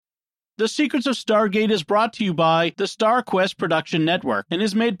The Secrets of Stargate is brought to you by the StarQuest Production Network and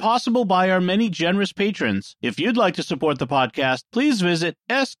is made possible by our many generous patrons. If you'd like to support the podcast, please visit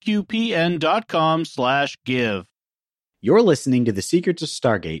sqpn.com/give. You're listening to The Secrets of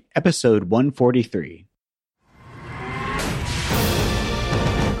Stargate, episode 143.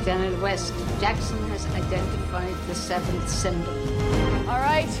 Lieutenant West, Jackson has identified the seventh symbol. All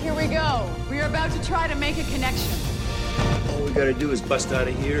right, here we go. We are about to try to make a connection. All we gotta do is bust out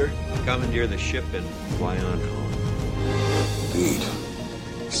of here, commandeer the ship, and fly on home. Indeed.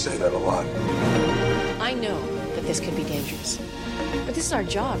 You say that a lot. I know that this could be dangerous. But this is our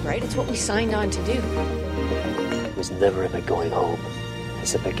job, right? It's what we signed on to do. It was never about going home.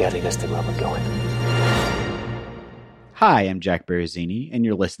 It's about getting us to where we're going. Hi, I'm Jack Barazzini, and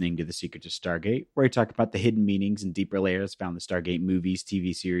you're listening to The Secrets of Stargate, where I talk about the hidden meanings and deeper layers found in the Stargate movies,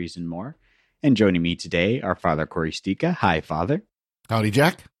 TV series, and more. And joining me today are Father Corey Stika. Hi, Father. Howdy,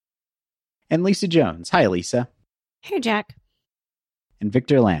 Jack. And Lisa Jones. Hi, Lisa. Hey, Jack. And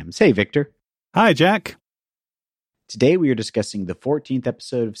Victor Lambs. Hey, Victor. Hi, Jack. Today we are discussing the 14th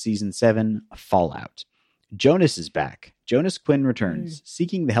episode of Season 7, Fallout. Jonas is back. Jonas Quinn returns,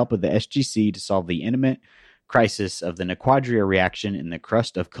 seeking the help of the SGC to solve the imminent crisis of the Nequadria reaction in the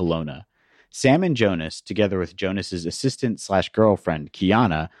crust of Kelowna. Sam and Jonas, together with Jonas's assistant/girlfriend,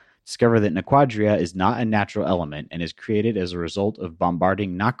 Kiana, discover that Nequadria is not a natural element and is created as a result of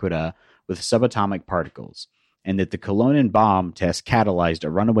bombarding Naquadah with subatomic particles, and that the Kelownan bomb test catalyzed a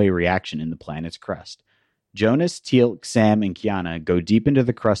runaway reaction in the planet's crust. Jonas, Teal'c, Sam, and Kiana go deep into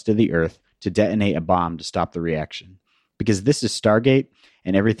the crust of the Earth to detonate a bomb to stop the reaction. Because this is Stargate,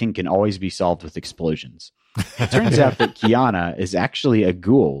 and everything can always be solved with explosions. It turns out that Kiana is actually a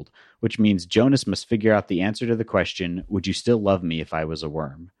Goa'uld, which means Jonas must figure out the answer to the question, would you still love me if I was a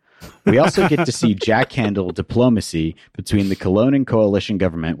worm? We also get to see Jack handle diplomacy between the Kelownan coalition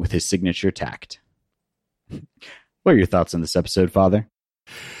government with his signature tact. What are your thoughts on this episode, Father?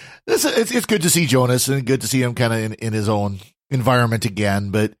 It's good to see Jonas and good to see him kind of in his own environment again,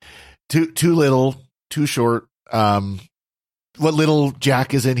 but too little, too short. What little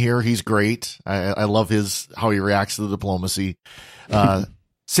Jack is in here, he's great. I love how he reacts to the diplomacy.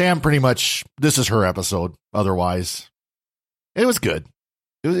 Sam, pretty much, this is her episode. Otherwise, it was good.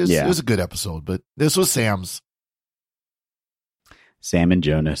 It was a good episode, but this was Sam's. Sam and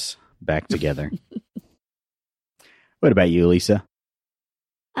Jonas back together. What about you, Lisa?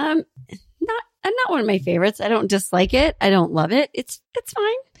 Not one of my favorites. I don't dislike it. I don't love it. It's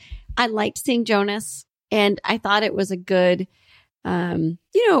fine. I liked seeing Jonas, and I thought it was a good,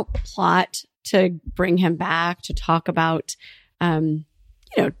 plot to bring him back to talk about, the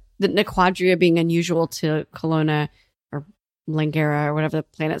Nequadria being unusual to Kelowna or Langara or whatever the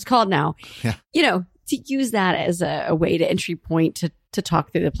planet's called now. Yeah. To use that as a way to entry point to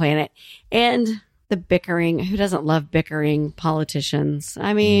talk through the planet. And the bickering. Who doesn't love bickering politicians?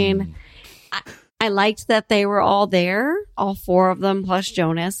 I mean, I liked that they were all there, all four of them plus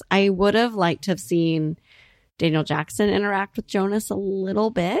Jonas. I would have liked to have seen Daniel Jackson interact with Jonas a little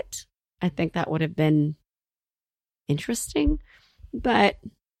bit. I think that would have been interesting, but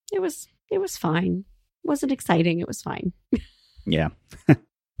it was fine. It wasn't exciting. It was fine. Yeah.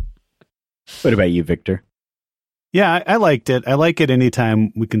 What about you, Victor? Yeah, I liked it. I like it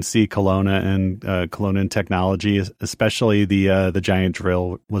anytime we can see Kelowna and Kelownan technology, especially the giant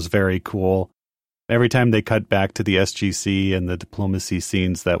drill was very cool. Every time they cut back to the SGC and the diplomacy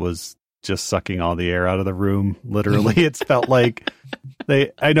scenes, that was just sucking all the air out of the room. Literally, it's felt like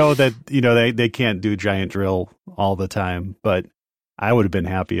I know that, they can't do giant drill all the time, but I would have been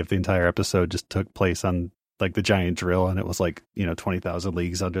happy if the entire episode just took place on like the giant drill and it was like, 20,000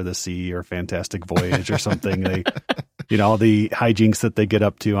 Leagues Under the Sea or Fantastic Voyage or something. All the hijinks that they get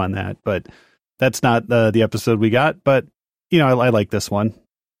up to on that, but that's not the episode we got. But, I like this one.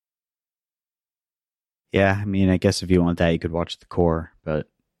 Yeah, I mean, I guess if you want that, you could watch The Core, but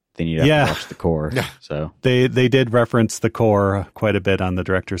then you'd have to watch The Core. Yeah. So they did reference The Core quite a bit on the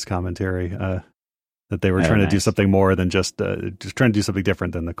director's commentary, that they were trying to do something more than just trying to do something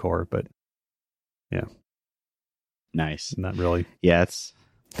different than The Core. But yeah, nice. Not really. Yeah, it's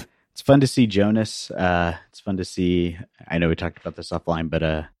fun to see Jonas. It's fun to see. I know we talked about this offline, but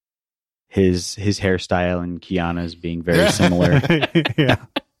his hairstyle and Kiana's being very similar. Yeah.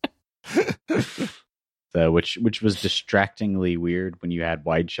 So, which was distractingly weird when you had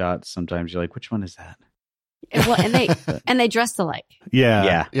wide shots. Sometimes you're like, which one is that? Well, and they dressed alike.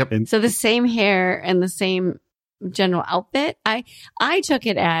 Yeah. Yep. And So the same hair and the same general outfit. I took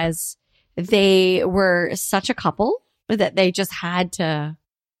it as they were such a couple that they just had to,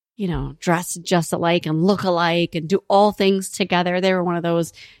 dress just alike and look alike and do all things together. They were one of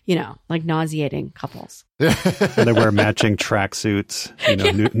those, like nauseating couples. And they wear matching tracksuits,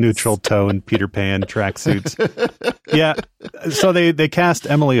 neutral tone Peter Pan tracksuits. Yeah. So they cast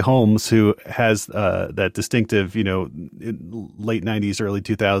Emily Holmes, who has that distinctive, late 90s, early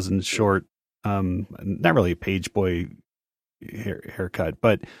 2000s short, not really a page boy haircut,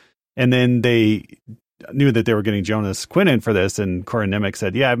 and then they knew that they were getting Jonas Quinn in for this, and Corin Nemec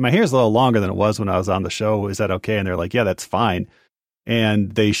said, yeah, my hair's a little longer than it was when I was on the show. Is that okay? And they're like, yeah, that's fine.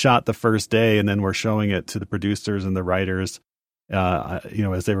 And they shot the first day, and then we're showing it to the producers and the writers,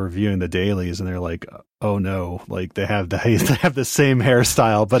 as they were reviewing the dailies, and they're like, oh no, like they have the same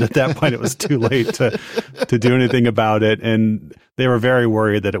hairstyle, but at that point it was too late to do anything about it. And they were very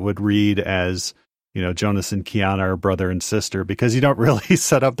worried that it would read as, Jonas and Kiana are brother and sister, because you don't really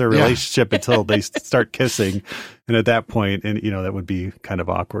set up their relationship until they start kissing. And at that point, and that would be kind of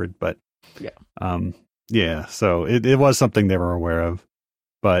awkward, but so it was something they were aware of.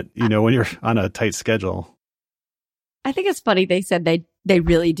 But, when you're on a tight schedule. I think it's funny. They said they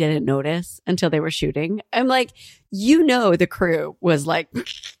really didn't notice until they were shooting. I'm like, the crew was like, like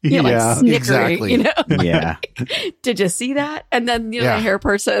snickering, exactly. Yeah. Like, did you see that? And then, the hair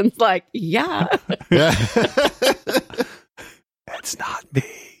person's like, yeah. That's not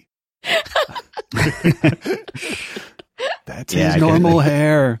me. That's his normal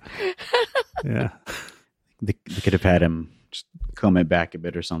hair. Yeah. They could have had him just comb it back a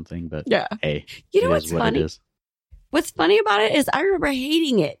bit or something, but hey, what's funny? What's funny about it is I remember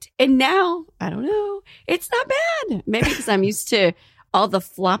hating it. And now, I don't know, it's not bad. Maybe because I'm used to all the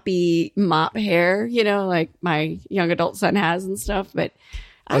floppy mop hair, like my young adult son has and stuff. But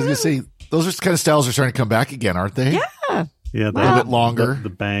I was going to say, those are kind of styles are starting to come back again, aren't they? Yeah. Yeah. A little bit longer. The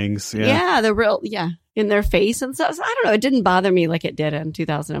bangs. Yeah. Yeah. The real, in their face and stuff. So I don't know. It didn't bother me like it did in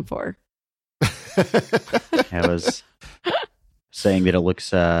 2004. I was saying that it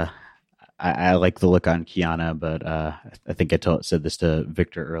looks, I like the look on Kiana, but I think I said this to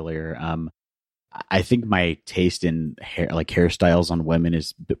Victor earlier. I think my taste in hairstyles on women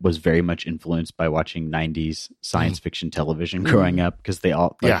was very much influenced by watching 90s science fiction television growing up, because they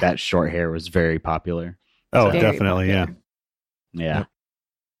all that short hair was very popular. Oh, So, definitely, popular. yeah.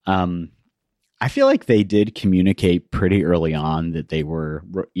 I feel like they did communicate pretty early on that they were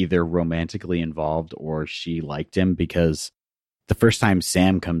either romantically involved or she liked him, because the first time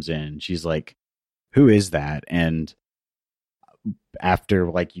Sam comes in, she's like, who is that? And after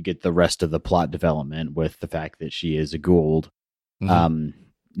you get the rest of the plot development with the fact that she is a Goa'uld,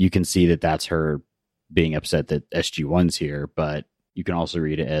 you can see that that's her being upset that SG-1's here, but you can also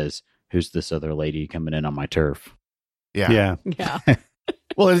read it as, who's this other lady coming in on my turf? Yeah.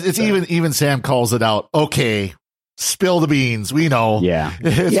 Well, it's even Sam calls it out. Okay, spill the beans. We know. Yeah.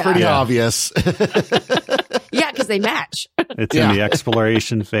 It's pretty obvious. Yeah, because they match. It's in the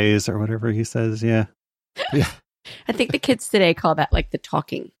exploration phase or whatever he says. Yeah. Yeah. I think the kids today call that like the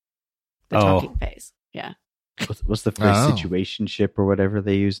talking phase. Yeah. What's the phrase? Situationship or whatever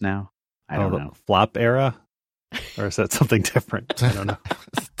they use now? I don't know. Flop era? Or is that something different? I don't know.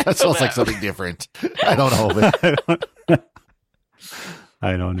 That sounds like something different. I don't know. But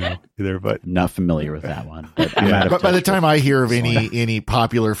I don't know either, but I'm not familiar with that one. But by the time I hear of any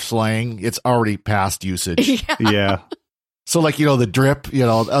popular slang, it's already past usage. Yeah. So the drip,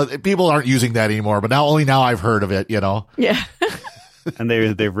 people aren't using that anymore, but now I've heard of it, Yeah. And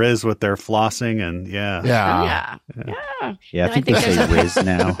they riz with their flossing and Yeah, I think they say riz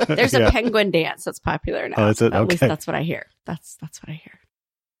now. There's a penguin dance that's popular now. Oh, is it? At Okay. least that's what I hear. That's what I hear.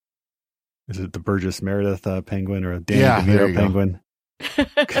 Is it the Burgess Meredith penguin or a Dan DeVito penguin?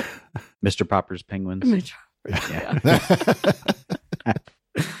 Mr. Popper's penguins.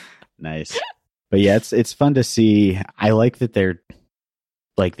 Nice. But yeah, it's fun to see. I like that they're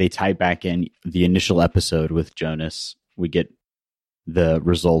they tie back in the initial episode with Jonas. We get the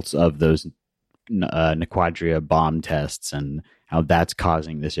results of those Nequadria bomb tests and how that's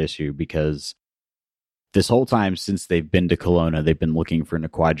causing this issue, because this whole time since they've been to Kelowna, they've been looking for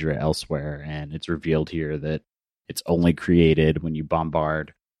Nequadria elsewhere, and it's revealed here that it's only created when you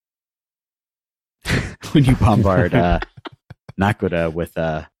bombard Nakoda with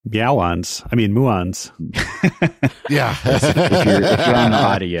Muons. Yeah. if you're on the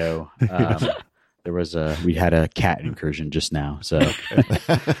audio, we had a cat incursion just now. So,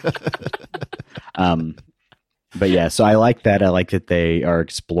 but yeah, so I like that. I like that they are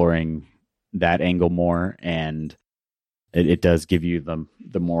exploring that angle more, and it does give you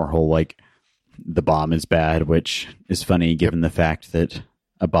the more whole the bomb is bad, which is funny given the fact that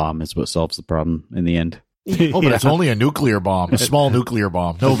a bomb is what solves the problem in the end. Oh, but it's only a nuclear bomb, a small nuclear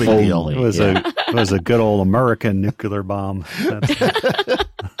bomb. No big deal. It was a good old American nuclear bomb.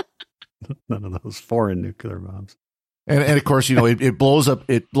 None of those foreign nuclear bombs. And of course, it blows up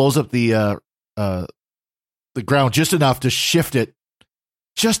the ground just enough to shift it,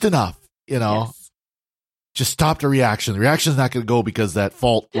 just enough, Yes. just stop the reaction. The reaction's not going to go because that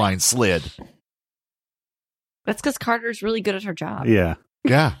fault line slid. That's because Carter's really good at her job. Yeah.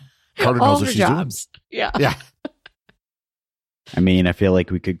 Yeah. Carter All knows what her she's jobs. Yeah. doing. Yeah. I mean, I feel like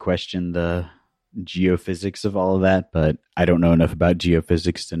we could question the geophysics of all of that, but I don't know enough about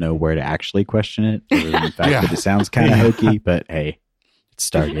geophysics to know where to actually question it. Other than the fact that it sounds kind of hokey, but hey, it's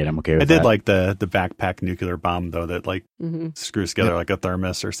Stargate. I'm okay with that. I did like the backpack nuclear bomb though that screws together like a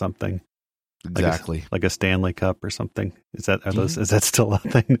thermos or something. Exactly. Like a Stanley Cup or something. Is that still a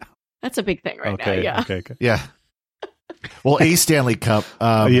thing? That's a big thing right now. Okay. Yeah. Okay. Yeah. Well, a Stanley Cup.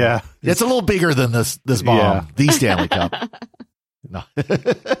 Yeah. It's a little bigger than this bomb. Yeah. The Stanley Cup. No.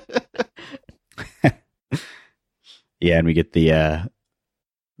 Yeah, and we get the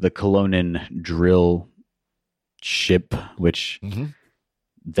Kolonin drill ship, which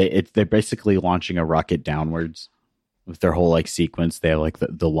they're basically launching a rocket downwards with their whole sequence. They have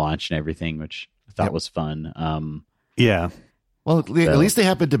the launch and everything, which I thought was fun. Yeah. Well, at least they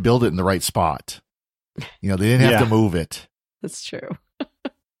happened to build it in the right spot. They didn't have to move it. That's true.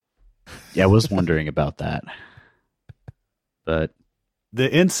 Yeah, I was wondering about that. But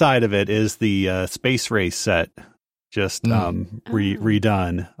the inside of it is the space race set, just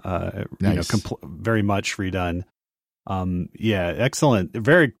redone. Nice. Very much redone. Yeah, excellent.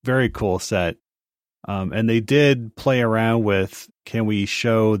 Very, very cool set. And they did play around with, can we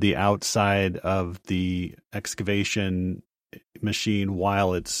show the outside of the excavation machine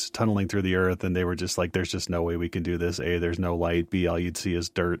while it's tunneling through the earth? And they were just like, there's just no way we can do this. A, there's no light. B, all you'd see is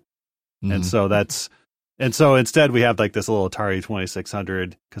dirt. And so instead we have this little Atari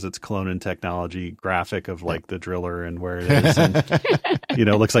 2600 because it's Kolonin technology graphic of the driller and where it is. And,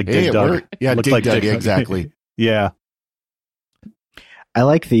 it looks like Dig Dug. Yeah, Dig Dug, exactly. Yeah. I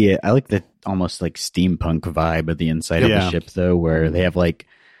like the almost steampunk vibe of the inside of the ship though, where they have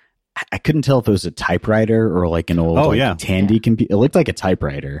I couldn't tell if it was a typewriter or an old Tandy computer. It looked like a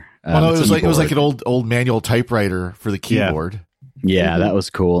typewriter. No, it was like an old manual typewriter for the keyboard. Yeah, that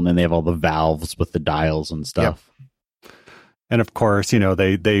was cool. And then they have all the valves with the dials and stuff. Yep. And of course,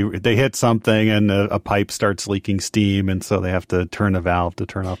 they hit something and a pipe starts leaking steam, and so they have to turn a valve to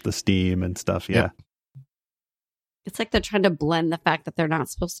turn off the steam and stuff. Yeah. Yep. It's like they're trying to blend the fact that they're not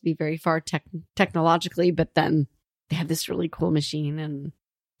supposed to be very far technologically, but then they have this really cool machine, and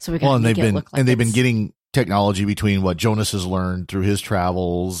so we got make it look like they've been getting technology between what Jonas has learned through his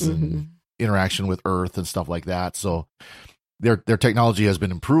travels and interaction with Earth and stuff like that. So their technology has been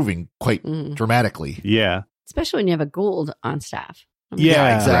improving quite dramatically. Yeah. Especially when you have a Gould on staff.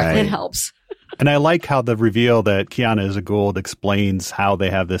 Yeah, exactly. It helps. And I like how the reveal that Kiana is a Gould explains how they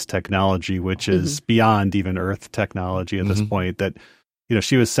have this technology, which is beyond even Earth technology at this point. That,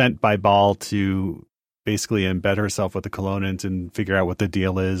 she was sent by Baal to basically embed herself with the Kolonins and figure out what the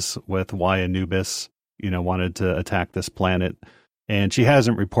deal is with why Anubis, wanted to attack this planet. And she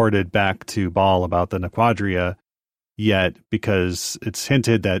hasn't reported back to Baal about the Naquadria yet, because it's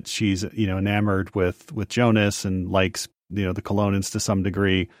hinted that she's enamored with Jonas and likes the Kolonins to some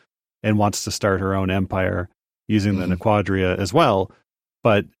degree and wants to start her own empire using the Naquadria as well.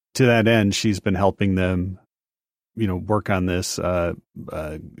 But to that end, she's been helping them work on this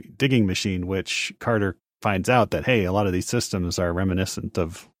digging machine, which Carter finds out that, hey, a lot of these systems are reminiscent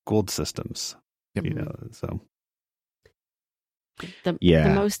of Gould systems. So the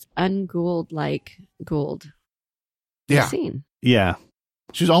most un-Gould Gould scene. Yeah.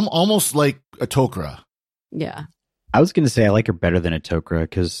 She's almost like a Tok'ra. Yeah. I was going to say I like her better than a Tok'ra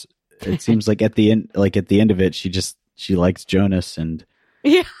because it seems like at the end of it, she likes Jonas and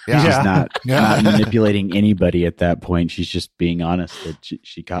she's not manipulating anybody at that point. She's just being honest that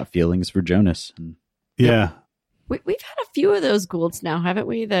she got feelings for Jonas. And, we've had a few of those Goulds now, haven't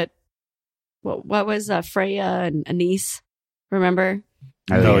we? That what was Freya and Anise? Remember?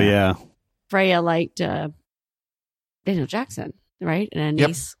 Oh yeah. Freya liked Daniel Jackson, right? And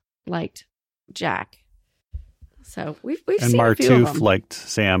Anise liked Jack. So we've seen a few of them. Martouf liked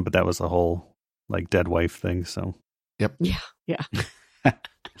Sam, but that was a whole dead wife thing. So yeah.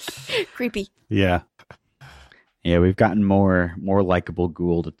 Creepy. Yeah. Yeah, we've gotten more likable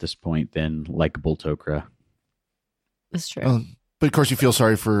Gould at this point than likable Tok'ra. That's true. But of course, you feel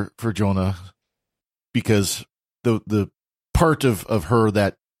sorry for Jonah because the part of her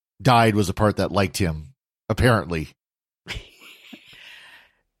that died was a part that liked him, apparently.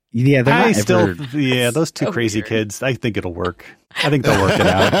 Yeah, they're not those two crazy kids. I think it'll work. I think they'll work it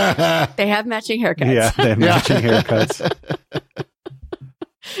out. They have matching haircuts. Yeah, they have matching haircuts.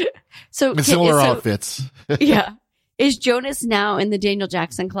 And similar outfits. Yeah. Is Jonas now in the Daniel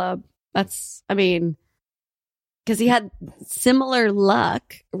Jackson Club? Because he had similar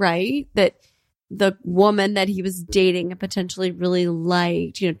luck, right? That the woman that he was dating and potentially really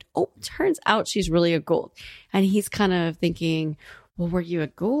liked, turns out she's really a gold. And he's kind of thinking, well, were you a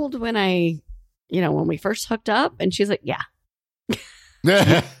gold when when we first hooked up? And she's like, yeah.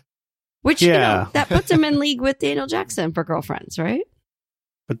 Which, that puts him in league with Daniel Jackson for girlfriends, right?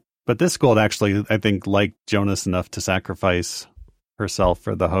 But this gold actually, I think, liked Jonas enough to sacrifice herself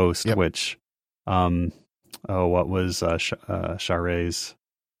for the host, which, what was Share's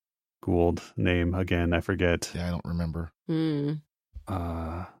Gould name again? I forget. Yeah, I don't remember.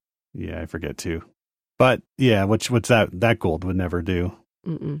 I forget too. But yeah, what's that Gould would never do.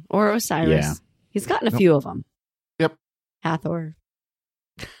 Mm-mm. Or Osiris. Yeah. He's gotten a few of them. Yep. Hathor.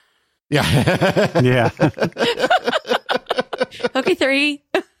 Yeah. Yeah. Okay, 3.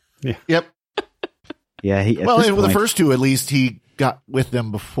 Yeah. Yep. Yeah. The first two, at least, he got with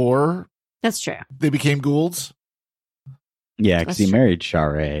them before. That's true. They became Goulds. Yeah, because he married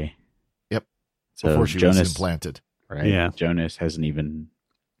Share. Yep. So before she Jonas was implanted. Right. Yeah. Jonas hasn't even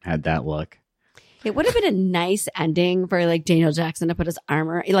had that luck. It would have been a nice ending for like Daniel Jackson to put his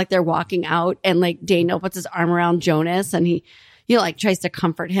armor, like they're walking out and like Daniel puts his arm around Jonas and he tries to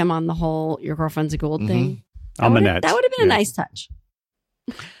comfort him on the whole your girlfriend's a gold thing. That would have been a nice touch.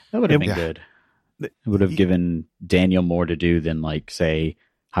 That would have been good. It would have given Daniel more to do than like say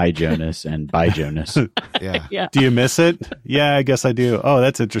hi Jonas and bye Jonas. Yeah. Do you miss it? Yeah, I guess I do. Oh,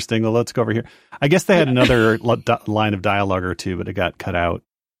 that's interesting. Well, let's go over here. I guess they had another line of dialogue or two, but it got cut out.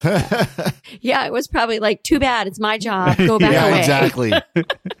 Yeah, it was probably like, too bad. It's my job. Go back away. Exactly.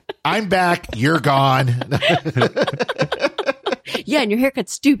 I'm back. You're gone. Yeah, and your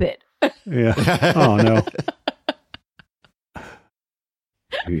haircut's stupid. Yeah. Oh, no.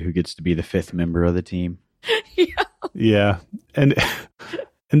 Who gets to be the 5th member of the team? Yeah. And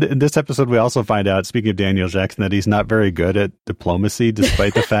in this episode, we also find out, speaking of Daniel Jackson, that he's not very good at diplomacy,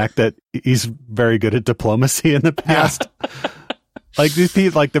 despite the fact that he's very good at diplomacy in the past. Like these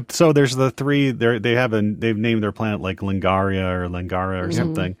people, so there's the 3. They've named their planet like Langara or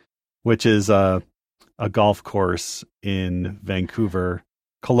something, which is a golf course in Vancouver.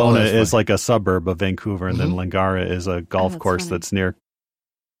 Kelowna is like a suburb of Vancouver, and then Langara is a golf course that's near.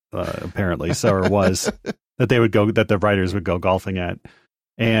 Apparently, or was that the writers would go golfing at,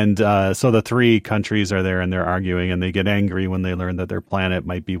 and so the 3 countries are there and they're arguing, and they get angry when they learn that their planet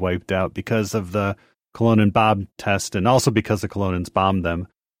might be wiped out because of the Kelowna bomb test, and also because the Kelownians bombed them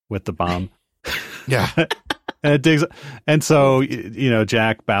with the bomb. Yeah. And it digs, and so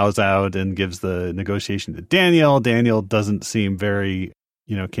Jack bows out and gives the negotiation to Daniel. Daniel doesn't seem very,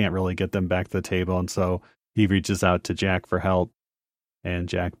 can't really get them back to the table, and so he reaches out to Jack for help. And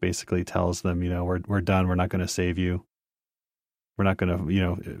Jack basically tells them, we're done. We're not going to save you. We're not going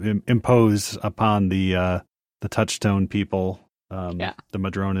to, impose upon the Touchstone people, the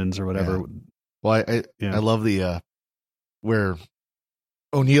Madronans or whatever. Yeah. Well, I love the where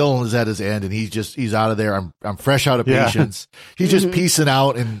O'Neill is at his end and he's out of there. I'm fresh out of patience. He's just piecing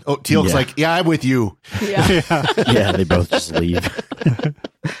out, and Teal'c's like, yeah, I'm with you. Yeah, they both just leave.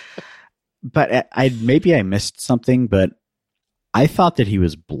 But maybe I missed something, but I thought that he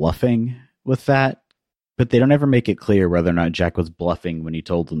was bluffing with that, but they don't ever make it clear whether or not Jack was bluffing when he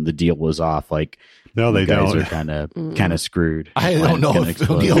told them the deal was off. Like, no, they guys don't. are kind of screwed. I don't know if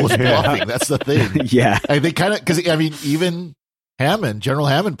O'Neill was bluffing. That's the thing. Yeah, they kind of, because even General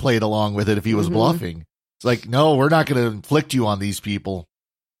Hammond played along with it. If he was bluffing, it's like, no, we're not going to inflict you on these people.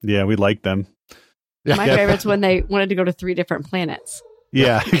 Yeah, we like them. My favorite's when they wanted to go to 3 different planets.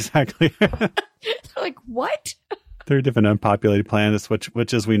 Yeah, exactly. They're like, what? 3 different unpopulated planets,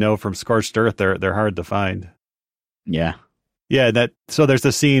 which as we know from Scorched Earth, they're hard to find. Yeah. So there's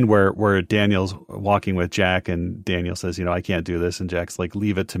the scene where Daniel's walking with Jack, and Daniel says, I can't do this, and Jack's like,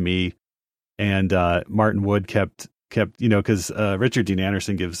 leave it to me. And Martin Wood kept because Richard Dean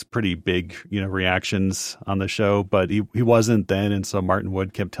Anderson gives pretty big reactions on the show, but he wasn't then, and so Martin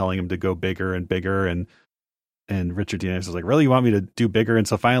Wood kept telling him to go bigger and bigger, and Richard Dean Anderson was like, really, you want me to do bigger? And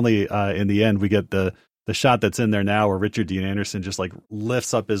so finally, in the end, we get the shot that's in there now where Richard Dean Anderson just like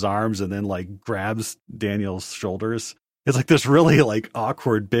lifts up his arms and then like grabs Daniel's shoulders. It's like this really like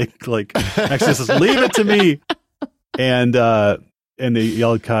awkward big like actually says, leave it to me. And they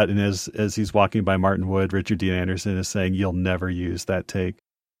yell cut, and as he's walking by Martin Wood, Richard Dean Anderson is saying, you'll never use that take.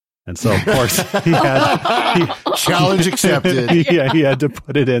 And so, of course, he had challenge accepted. Yeah, he had to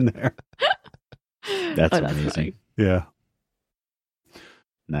put it in there. That's amazing. Funny. Yeah.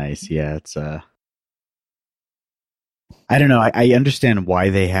 Nice. Yeah, it's I don't know. I understand why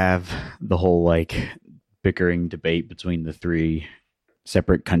they have the whole like bickering debate between the three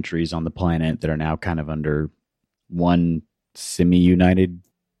separate countries on the planet that are now kind of under one semi-united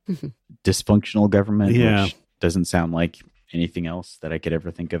dysfunctional government, which doesn't sound like anything else that I could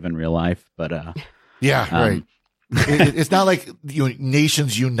ever think of in real life. But right. It's not like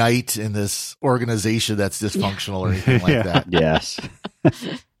nations unite in this organization that's dysfunctional or anything like that. Yes.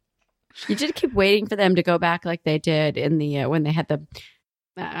 You did keep waiting for them to go back like they did in the when they had the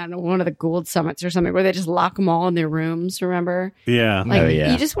I don't know, one of the Gould summits or something where they just lock them all in their rooms. Remember? Yeah. Like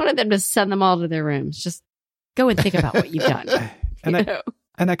you just wanted them to send them all to their rooms. Just go and think about what you've done.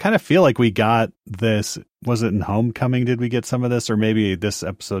 And I kind of feel like we got this. Was it in Homecoming? Did we get some of this? Or maybe this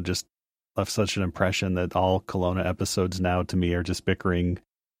episode just left such an impression that all Kelowna episodes now to me are just bickering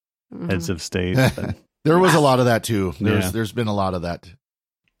heads of state. There was a lot of that too. There's been a lot of that.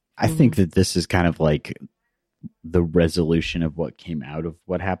 I think that this is kind of like the resolution of what came out of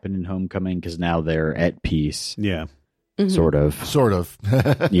what happened in Homecoming, because now they're at peace. Yeah. Sort of.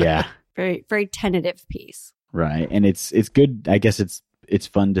 Yeah. Very, very tentative peace. Right. And it's good. I guess it's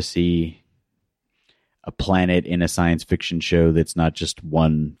fun to see a planet in a science fiction show that's not just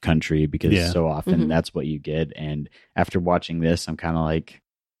one country, because so often that's what you get. And after watching this, I'm kind of like,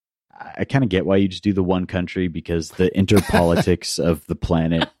 I kind of get why you just do the one country, because the interpolitics of the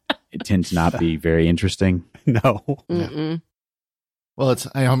planet, it tends not be very interesting. No. Well, it's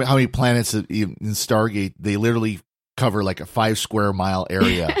how many planets in Stargate, they literally cover like a 5 square mile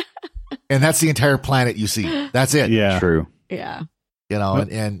area. And that's the entire planet you see. That's it. Yeah. True. Yeah.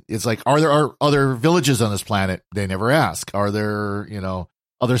 And it's like, are there other villages on this planet? They never ask. Are there,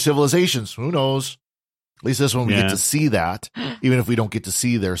 other civilizations? Who knows? At least this one we get to see that, even if we don't get to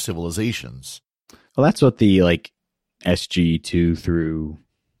see their civilizations. Well, that's what the like SG2 through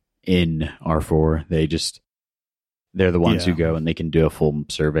in R4. They're the ones who go and they can do a full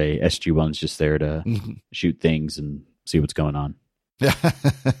survey. SG1's just there to shoot things and see what's going on.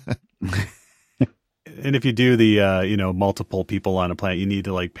 And if you do the multiple people on a planet, you need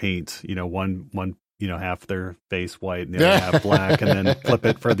to like paint one half their face white and the other half black, and then flip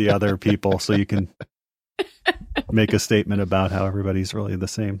it for the other people so you can make a statement about how everybody's really the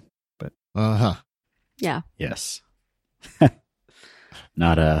same. But yeah, yes,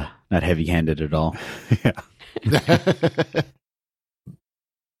 not heavy-handed at all. Yeah.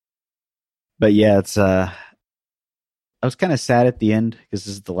 But yeah, it's I was kind of sad at the end because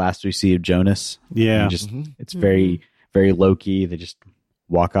this is the last we see of Jonas. Yeah. It's very, very low key. They just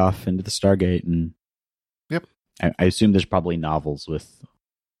walk off into the Stargate, and I assume there's probably novels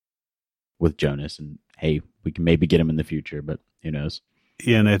with Jonas, and hey, we can maybe get him in the future, but who knows?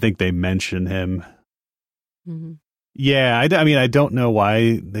 Yeah, and I think they mention him. Yeah, I mean, I don't know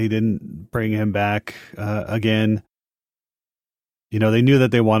why they didn't bring him back again. They knew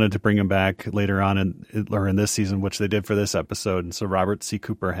that they wanted to bring him back later on in this season, which they did for this episode. And so Robert C.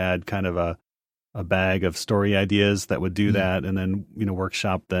 Cooper had kind of a bag of story ideas that would do that, and then,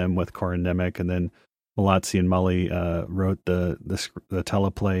 workshop them with Corin Nemec, and then Malazzi and Mully wrote the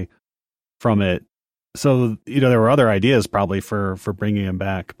teleplay from it. So, there were other ideas probably for bringing him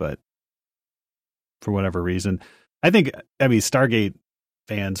back, but for whatever reason, Stargate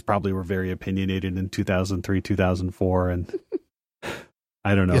fans probably were very opinionated in 2003, 2004, and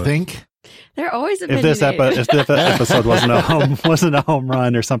I don't know. You think? They're always if opinionated. this episode wasn't a home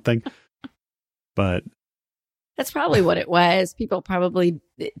run or something, but that's probably what it was. People probably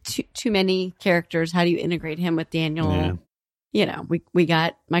too many characters. How do you integrate him with Daniel? Yeah. We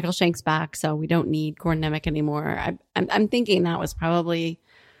got Michael Shanks back, so we don't need Corin Nemec anymore. I'm thinking that was probably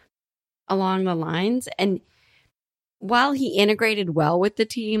along the lines. And while he integrated well with the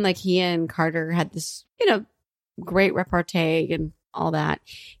team, like he and Carter had this, great repartee and all that,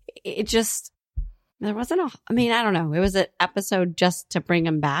 it just, there wasn't I don't know. It was an episode just to bring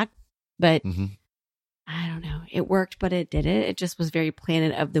him back, but I don't know. It worked, but it didn't. It just was very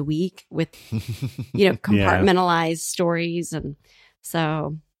Planet of the Week with, compartmentalized stories. And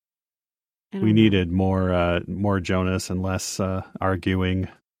so we needed more Jonas and less arguing.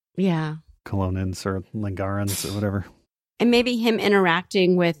 Yeah. Kelownans or Lingarans or whatever. And maybe him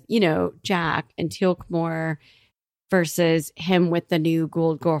interacting with, Jack and Teal'c more versus him with the new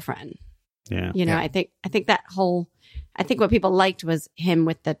Gould girlfriend. Yeah. I think what people liked was him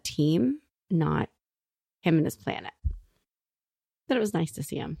with the team, not him and his planet. But it was nice to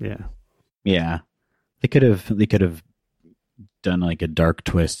see him. Yeah. Yeah. They could have done like a dark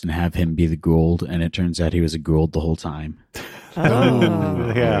twist and have him be the Gould, and it turns out he was a Gould the whole time.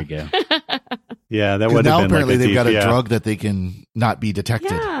 Oh. There you go. Yeah, that would have now been apparently like they've got a yeah. drug that they can not be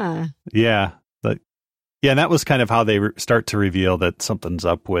detected. Yeah. Yeah, but yeah, and that was kind of how they start to reveal that something's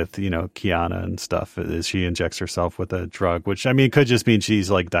up with Kiana and stuff. Is she injects herself with a drug, which I mean could just mean she's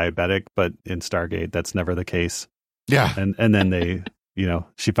like diabetic, but in Stargate that's never the case. Yeah, and then they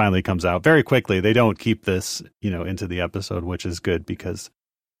she finally comes out very quickly. They don't keep this into the episode, which is good because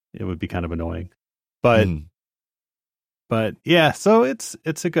it would be kind of annoying. But But yeah, so it's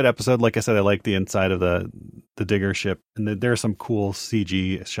a good episode. Like I said, I like the inside of the digger ship, and there are some cool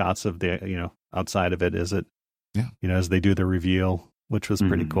CG shots of the outside of it. As they do the reveal, which was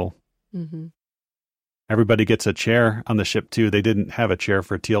pretty cool. Mm-hmm. Everybody gets a chair on the ship too. They didn't have a chair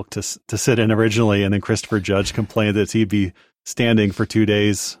for Teal'c to sit in originally, and then Christopher Judge complained that he'd be standing for 2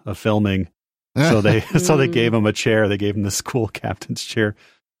 days of filming. So they gave him a chair. They gave him the school captain's chair.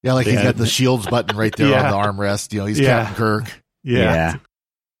 Yeah, like he's got the shields button right there on the armrest. He's Captain Kirk. Yeah.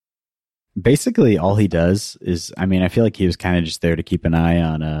 Basically, all he does is, I mean, I feel like he was kind of just there to keep an eye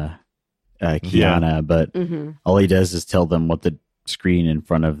on Kiana, but all he does is tell them what the screen in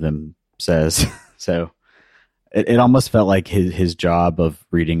front of them says. So it almost felt like his job of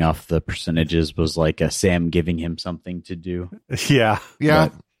reading off the percentages was like Sam giving him something to do. Yeah.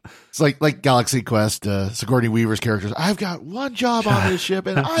 But it's like Galaxy Quest, Sigourney Weaver's characters. I've got one job on this ship,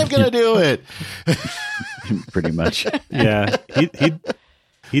 and I'm going to do it. Pretty much. Yeah.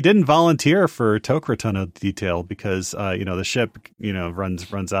 He didn't volunteer for Tok'ra tunnel detail because the ship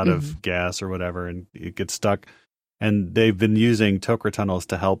runs out of gas or whatever, and it gets stuck. And they've been using Tok'ra tunnels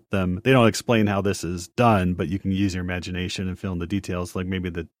to help them. They don't explain how this is done, but you can use your imagination and fill in the details. Like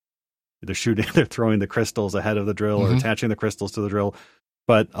maybe they're throwing the crystals ahead of the drill or attaching the crystals to the drill.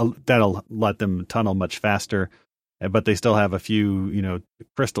 But that'll let them tunnel much faster. But they still have a few,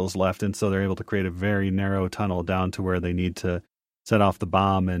 crystals left. And so they're able to create a very narrow tunnel down to where they need to set off the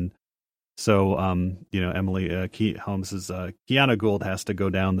bomb. And so, Emily Holmes's Kiana Gould has to go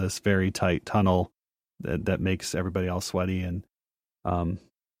down this very tight tunnel that makes everybody all sweaty. And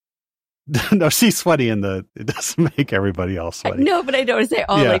no, she's sweaty it doesn't make everybody all sweaty. No, but I noticed they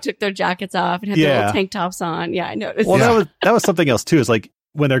all took their jackets off and had their little tank tops on. Yeah, I noticed. Well, that was something else too. Is like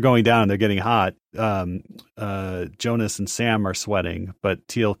when they're going down and they're getting hot, Jonas and Sam are sweating, but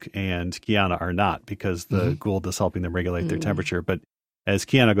Teal'c and Kiana are not because the Gould is helping them regulate their temperature. But as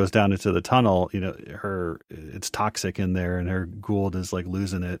Kiana goes down into the tunnel, it's toxic in there, and her Gould is like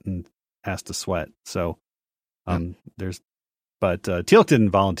losing it and has to sweat. So But Teal'c didn't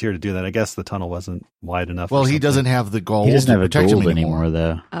volunteer to do that. I guess the tunnel wasn't wide enough. Well, he doesn't have the Gould. He doesn't have a protect Gould him anymore,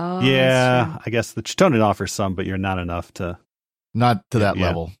 though. Oh, yeah, I guess the Chitonin offers some, but you're not enough to. Not to that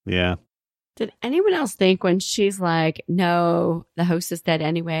level. Yeah. Did anyone else think when she's like, "No, the host is dead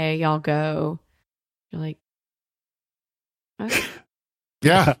anyway. Y'all go." You're like, okay.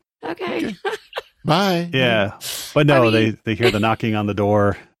 Yeah. Okay. Bye. Yeah, but no, they hear the knocking on the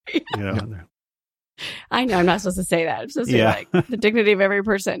door. I know I'm not supposed to say that. I'm supposed to say like the dignity of every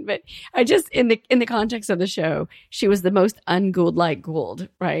person, but I just in the context of the show, she was the most un-Gould like Gould,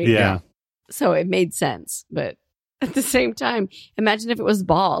 right? Yeah. So it made sense, but at the same time, imagine if it was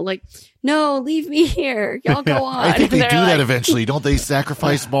Ball, like, no, leave me here. Y'all go on. I think they do like, that eventually. Don't they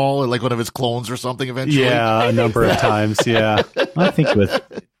sacrifice Ball or like one of his clones or something eventually? Yeah, a number of times. Yeah. I think with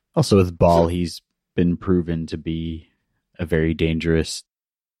Ball, he's been proven to be a very dangerous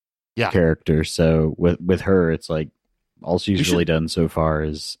character. So with her, it's like all she's really done so far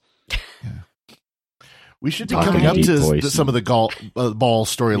is. We should be coming up to some of the Ball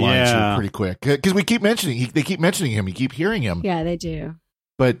storylines here pretty quick because we keep mentioning they keep mentioning him. You keep hearing him. Yeah, they do.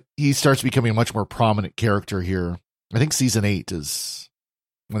 But he starts becoming a much more prominent character here. I think season 8 is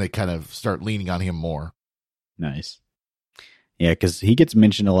when they kind of start leaning on him more. Nice. Yeah, because he gets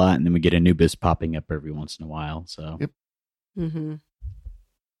mentioned a lot, and then we get Anubis popping up every once in a while. So, yep. Mm-hmm.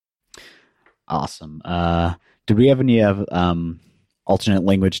 Awesome. Did we have any alternate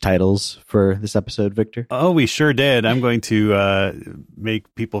language titles for this episode, Victor? Oh, we sure did. I'm going to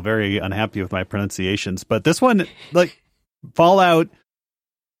make people very unhappy with my pronunciations, but this one, like Fallout,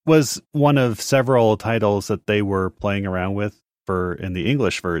 was one of several titles that they were playing around with in the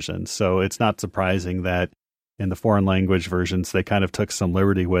English version. So it's not surprising that in the foreign language versions, they kind of took some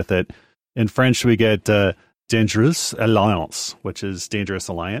liberty with it. In French, we get Dangerous Alliance, which is Dangerous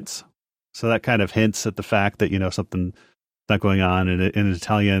Alliance. So that kind of hints at the fact that, something not going on. In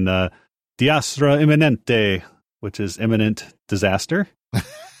Italian, Diastra Imminente, which is imminent disaster.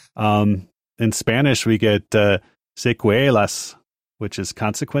 In Spanish, we get Secuelas, which is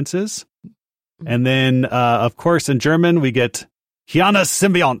consequences. And then, of course, in German, we get Kiana's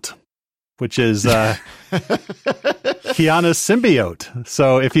symbiont, which is Kiana's symbiote.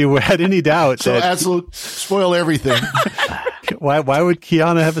 So if you had any doubt, so absolute spoil everything. Why would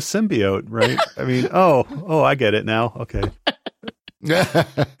Kiana have a symbiote, right? I mean, oh, I get it now. Okay. I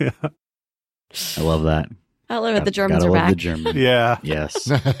love that. I love it. The Germans are love back. The German. Yeah. Yes.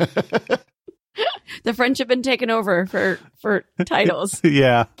 The French have been taken over for titles.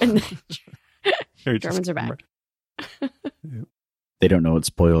 Yeah. And the Germans are back. They don't know what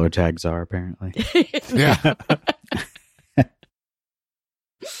spoiler tags are, apparently. Yeah.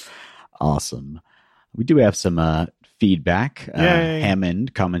 Awesome. We do have some feedback. Yay.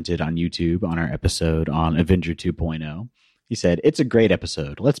 Hammond commented on YouTube on our episode on Avenger 2.0. He said, "It's a great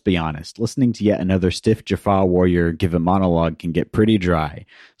episode. Let's be honest. Listening to yet another stiff Jaffa warrior give a monologue can get pretty dry.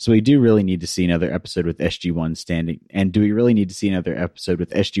 So we do really need to see another episode with SG-1 standing. And do we really need to see another episode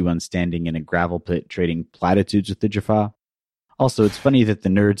with SG-1 standing in a gravel pit trading platitudes with the Jaffa? Also, it's funny that the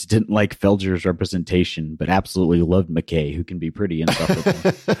nerds didn't like Felger's representation, but absolutely loved McKay, who can be pretty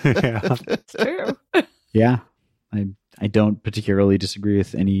insufferable." Yeah. It's true. Yeah, I don't particularly disagree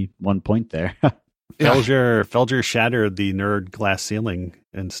with any one point there. Felger shattered the nerd glass ceiling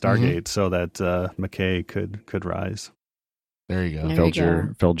in Stargate so that McKay could rise. There you go.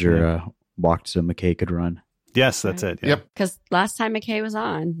 Felger walked so McKay could run. Yes, that's it. Yeah. Yep. Because last time McKay was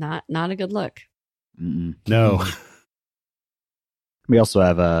on, not a good look. Mm-mm. No. We also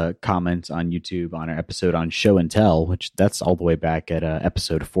have a comment on YouTube on our episode on Show and Tell, which that's all the way back at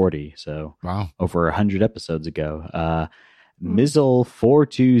episode 40. So Wow. over 100 episodes ago.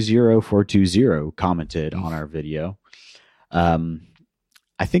 Mizzle420420 commented on our video. I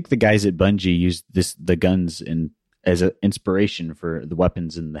think the guys at Bungie used the guns as an inspiration for the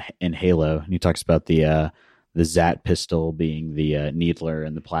weapons in Halo. And he talks about the Zat pistol being the Needler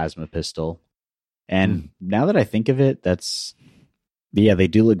and the plasma pistol. And now that I think of it, they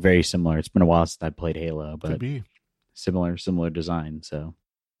do look very similar. It's been a while since I played Halo, but Could be. similar design. So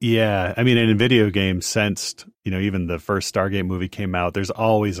Yeah, I mean, in video games, since even the first Stargate movie came out, there's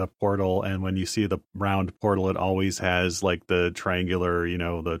always a portal, and when you see the round portal, it always has like the triangular,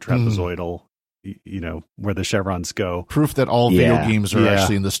 the trapezoidal, where the chevrons go. Proof that all video games are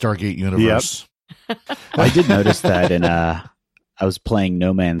actually in the Stargate universe. Yep. I did notice that in I was playing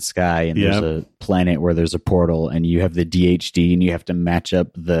No Man's Sky, and there's a planet where there's a portal, and you have the DHD, and you have to match up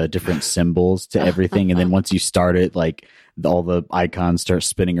the different symbols to everything, and then once you start it, like all the icons start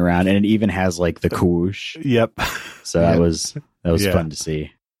spinning around, and it even has like the koosh. Yep. So that was fun to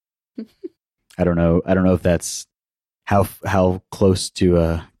see. I don't know if that's how close to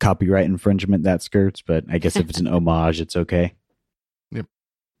a copyright infringement that skirts, but I guess if it's an homage, it's okay. Yep.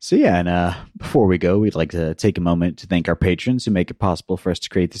 So yeah, and before we go, we'd like to take a moment to thank our patrons who make it possible for us to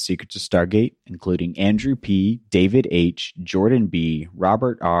create the Secrets of Stargate, including Andrew P., David H., Jordan B.,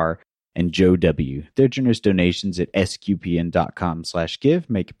 Robert R., and Joe W. Their generous donations at sqpn.com/give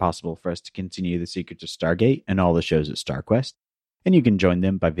make it possible for us to continue the Secrets of Stargate and all the shows at StarQuest. And you can join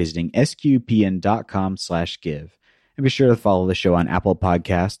them by visiting sqpn.com/give. And be sure to follow the show on Apple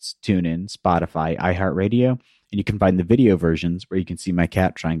Podcasts, TuneIn, Spotify, iHeartRadio, and you can find the video versions where you can see my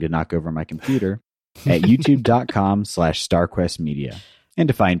cat trying to knock over my computer at youtube.com/StarQuestMedia. And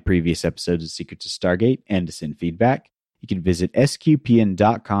to find previous episodes of Secrets of Stargate and to send feedback, you can visit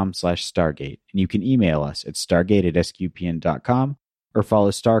sqpn.com/Stargate, and you can email us at stargate@sqpn.com or follow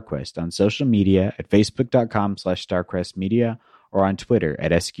StarQuest on social media at facebook.com/StarQuestMedia or on Twitter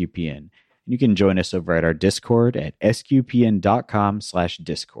at SQPN. And you can join us over at our Discord at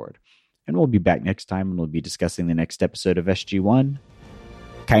sqpn.com/Discord. And we'll be back next time, and we'll be discussing the next episode of SG-1,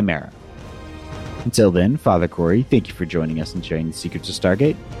 Chimera. Until then, Father Corey, thank you for joining us and sharing the Secrets of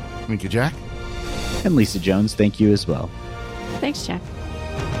Stargate. Thank you, Jack. And Lisa Jones, thank you as well. Thanks, Jack.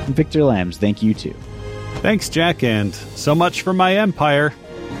 And Victor Lambs, thank you too. Thanks, Jack, and so much for my empire.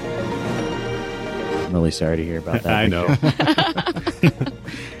 I'm really sorry to hear about that. I know.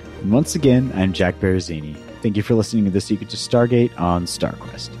 And once again, I'm Jack Barazzini. Thank you for listening to The Secrets of Stargate on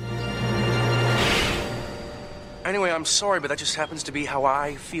StarQuest. Anyway, I'm sorry, but that just happens to be how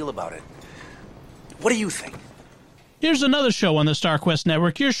I feel about it. What do you think? Here's another show on the StarQuest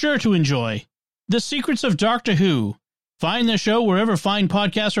Network you're sure to enjoy. The Secrets of Doctor Who. Find the show wherever fine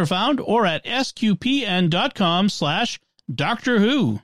podcasts are found or at sqpn.com/Doctor Who.